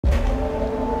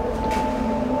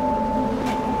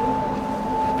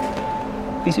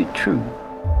Is it true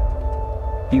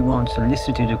you once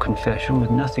elicited a confession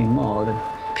with nothing more than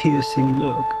a piercing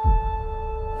look?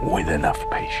 With enough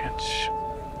patience,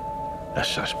 the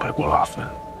suspect will often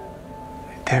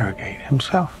interrogate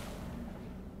himself.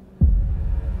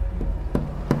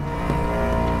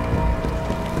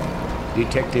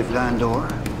 Detective Landor,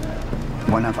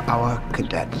 one of our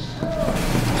cadets.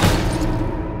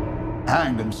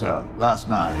 Hanged himself last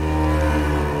night.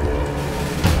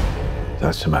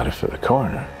 That's a matter for the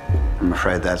coroner. I'm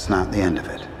afraid that's not the end of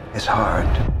it. His heart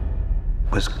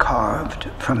was carved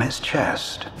from his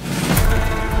chest.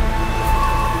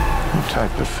 What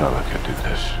type of fella could do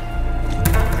this?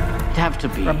 It'd have to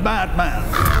be A bad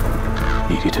man.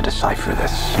 Need you to decipher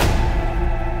this.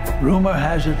 Rumor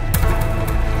has it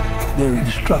they're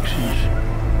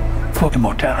instructions for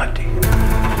immortality.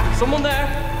 someone there.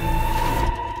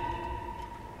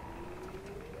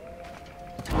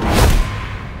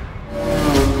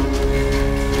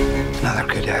 Another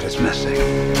cadet is missing.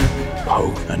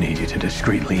 Poe, I need you to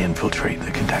discreetly infiltrate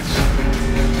the cadets.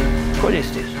 What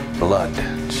is this? Blood,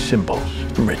 symbols,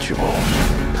 rituals.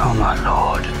 Oh, my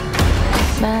lord.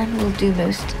 Man will do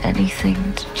most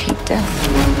anything to cheat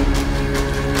death.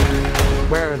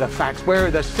 Where are the facts? Where are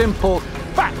the simple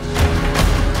facts?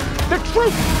 The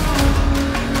truth!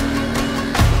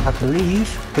 I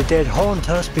believe the dead haunt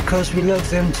us because we love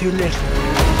them too little.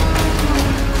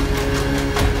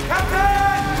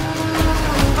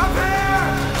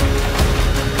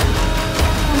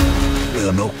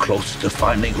 We're no closer to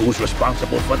finding who's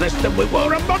responsible for this than we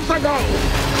were a month ago!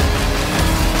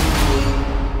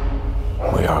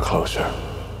 We are closer.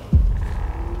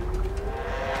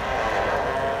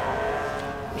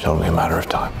 It's only a matter of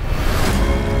time.